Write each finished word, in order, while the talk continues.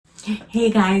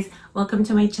Hey guys, welcome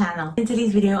to my channel. In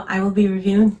today's video, I will be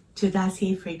reviewing 2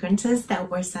 Dossier fragrances that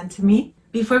were sent to me.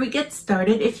 Before we get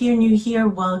started, if you're new here,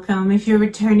 welcome. If you're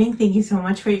returning, thank you so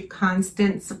much for your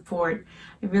constant support.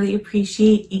 I really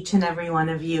appreciate each and every one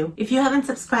of you. If you haven't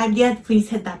subscribed yet, please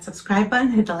hit that subscribe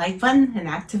button, hit the like button, and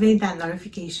activate that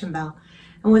notification bell.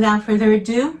 And without further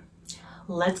ado,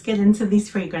 let's get into these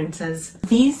fragrances.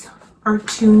 These are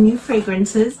 2 new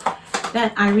fragrances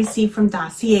that I received from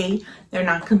Dossier. They're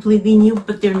not completely new,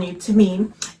 but they're new to me.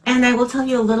 And I will tell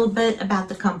you a little bit about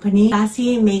the company.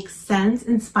 Dossier makes scents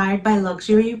inspired by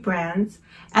luxury brands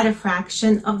at a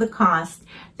fraction of the cost.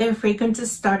 Their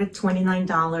fragrances start at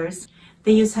 $29.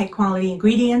 They use high quality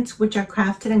ingredients, which are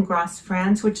crafted in Grasse,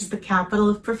 France, which is the capital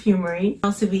of perfumery,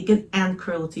 also vegan and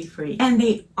cruelty free. And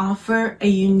they offer a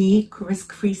unique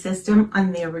risk-free system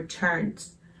on their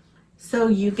returns. So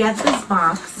you get this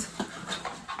box.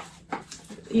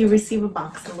 You receive a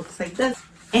box that looks like this,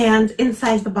 and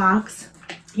inside the box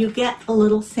you get a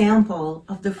little sample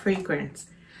of the fragrance.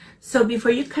 So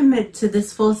before you commit to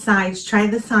this full size, try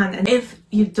this on, and if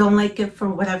you don't like it for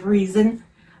whatever reason,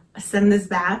 send this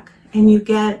back and you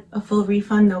get a full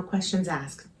refund, no questions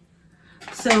asked.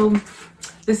 So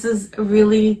this is a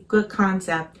really good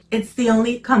concept. It's the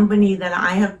only company that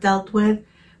I have dealt with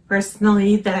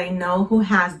personally that I know who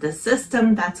has this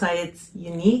system. That's why it's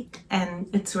unique and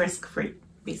it's risk-free.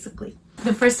 Basically.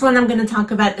 The first one I'm going to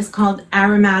talk about is called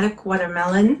Aromatic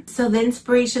Watermelon. So the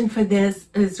inspiration for this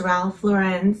is Ralph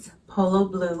Lauren's Polo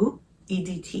Blue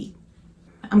EDT.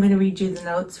 I'm going to read you the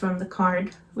notes from the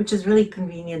card, which is really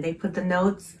convenient. They put the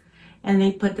notes and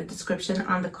they put the description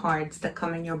on the cards that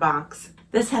come in your box.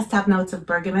 This has top notes of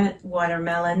bergamot,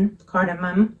 watermelon,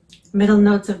 cardamom, middle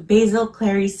notes of basil,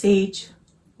 clary sage,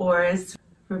 orris,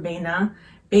 verbena,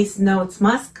 base notes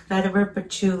musk, vetiver,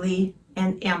 patchouli,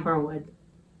 and amberwood.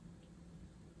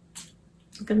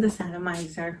 Look at this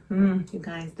atomizer. You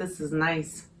guys, this is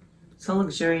nice. So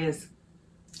luxurious.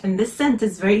 And this scent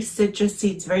is very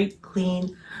citrusy. It's very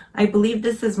clean. I believe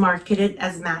this is marketed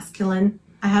as masculine.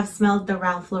 I have smelled the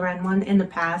Ralph Lauren one in the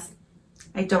past.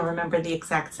 I don't remember the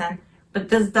exact scent, but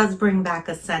this does bring back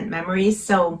a scent memory.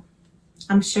 So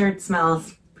I'm sure it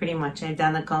smells pretty much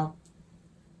identical.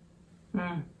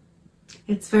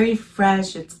 It's very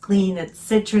fresh. It's clean. It's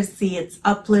citrusy. It's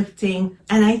uplifting.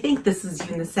 And I think this is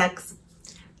unisex.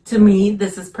 To me,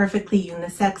 this is perfectly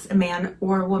unisex. A man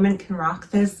or a woman can rock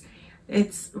this.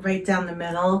 It's right down the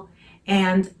middle.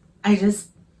 And I just,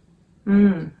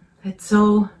 it's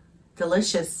so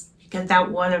delicious. You get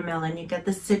that watermelon, you get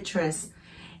the citrus.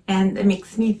 And it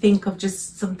makes me think of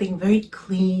just something very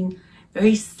clean,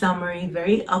 very summery,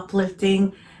 very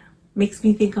uplifting. Makes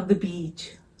me think of the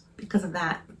beach because of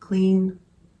that clean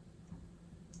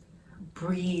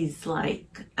breeze.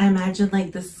 Like, I imagine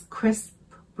like this crisp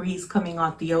breeze coming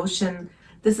off the ocean.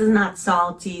 This is not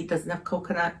salty, it doesn't have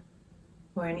coconut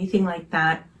or anything like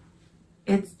that.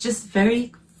 It's just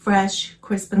very fresh,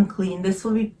 crisp, and clean. This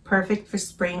will be perfect for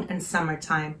spring and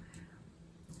summertime.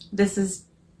 This is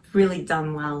really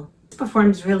done well. It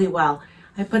performs really well.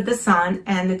 I put this on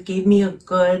and it gave me a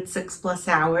good 6+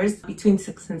 hours, between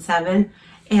 6 and 7,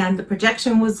 and the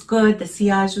projection was good. The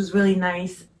sillage was really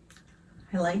nice.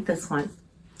 I like this one.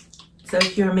 So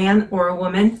if you're a man or a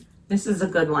woman, this is a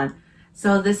good one.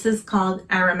 So this is called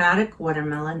Aromatic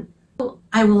Watermelon.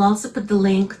 I will also put the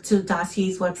link to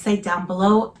Dossier's website down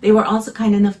below. They were also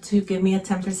kind enough to give me a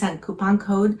 10% coupon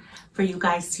code for you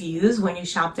guys to use when you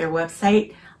shop their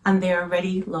website on their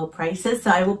already low prices.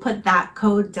 So I will put that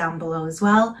code down below as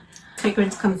well.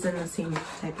 Fragrance comes in the same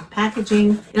type of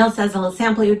packaging. It also has a little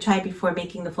sample you try before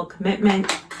making the full commitment.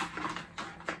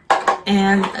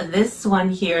 And this one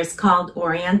here is called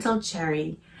Oriental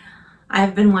Cherry.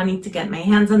 I've been wanting to get my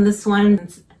hands on this one.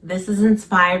 This is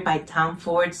inspired by Tom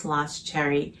Ford's Lost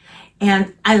Cherry.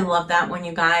 And I love that one,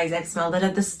 you guys. I've smelled it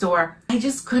at the store. I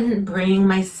just couldn't bring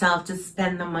myself to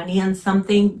spend the money on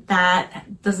something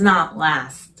that does not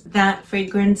last. That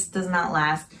fragrance does not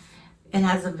last. It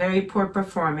has a very poor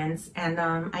performance, and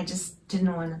I just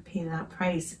didn't want to pay that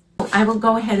price. I will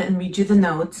go ahead and read you the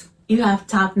notes. You have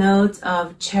top notes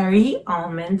of cherry,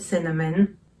 almond,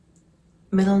 cinnamon,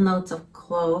 middle notes of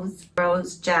cloves,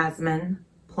 rose, jasmine,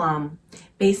 plum,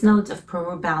 base notes of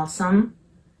Peru balsam,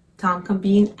 tonka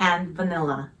bean, and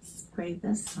vanilla. Spray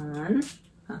this on.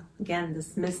 Again,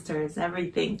 this mister is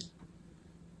everything.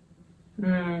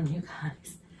 You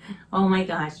guys. Oh my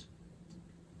gosh.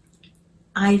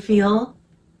 I feel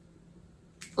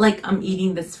like I'm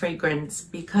eating this fragrance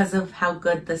because of how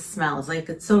good this smells. Like,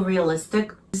 it's so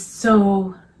realistic,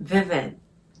 so vivid.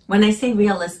 When I say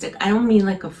realistic, I don't mean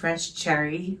like a fresh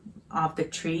cherry off the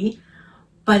tree,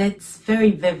 but it's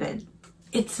very vivid.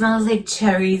 It smells like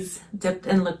cherries dipped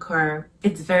in liqueur.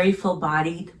 It's very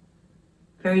full-bodied,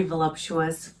 very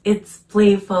voluptuous. It's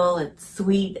playful, it's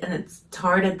sweet, and it's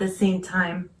tart at the same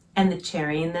time. And the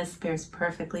cherry in this pairs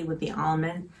perfectly with the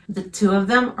almond. The two of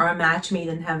them are a match made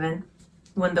in heaven.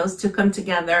 When those two come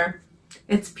together,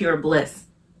 it's pure bliss.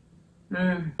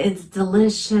 It's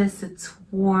delicious, it's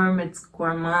warm, it's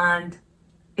gourmand.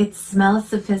 It smells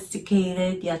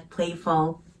sophisticated yet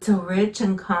playful. It's a rich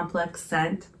and complex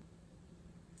scent.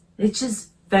 It's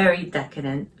just very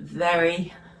decadent,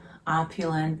 very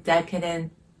opulent,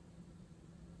 decadent.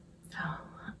 Oh,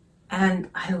 and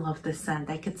I love this scent.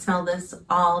 I could smell this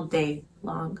all day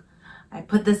long. I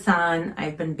put this on.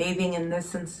 I've been bathing in this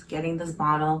since getting this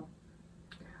bottle.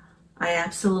 I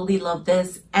absolutely love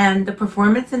this. And the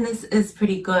performance in this is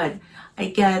pretty good. I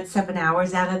get 7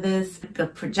 hours out of this.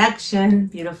 Good projection,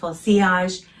 beautiful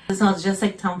sillage. It smells just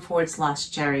like Tom Ford's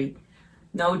Lost Cherry.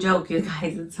 No joke, you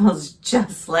guys. It smells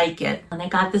just like it. When I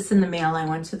got this in the mail, I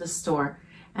went to the store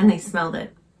and I smelled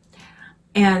it.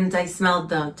 And I smelled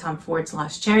the Tom Ford's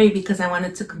Lost Cherry because I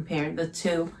wanted to compare the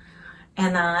two.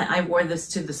 And I wore this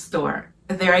to the store.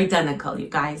 They're identical, you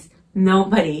guys.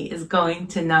 Nobody is going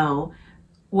to know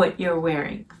what you're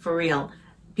wearing, for real.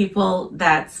 People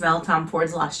that smell Tom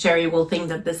Ford's Lost Cherry will think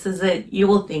that this is it. You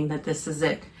will think that this is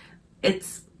it.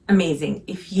 It's amazing.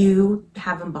 If you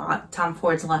haven't bought Tom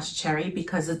Ford's Lost Cherry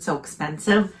because it's so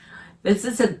expensive, this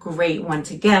is a great one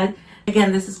to get.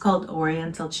 Again, this is called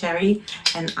Oriental Cherry,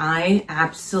 and I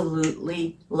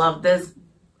absolutely love this.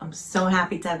 I'm so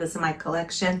happy to have this in my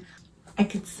collection. I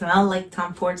could smell like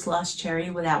Tom Ford's Lost Cherry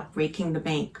without breaking the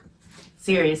bank.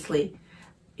 Seriously.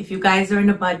 If you guys are in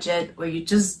a budget or you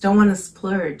just don't want to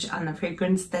splurge on a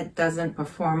fragrance that doesn't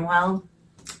perform well,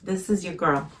 this is your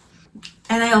girl.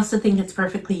 And I also think it's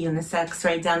perfectly unisex.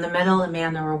 Right down the middle, a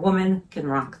man or a woman can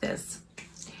rock this.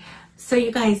 So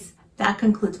you guys, that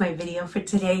concludes my video for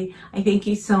today. I thank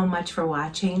you so much for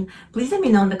watching. Please let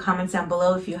me know in the comments down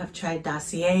below if you have tried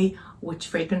Dossier, which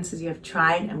fragrances you have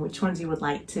tried, and which ones you would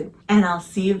like to. And I'll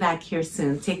see you back here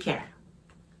soon. Take care.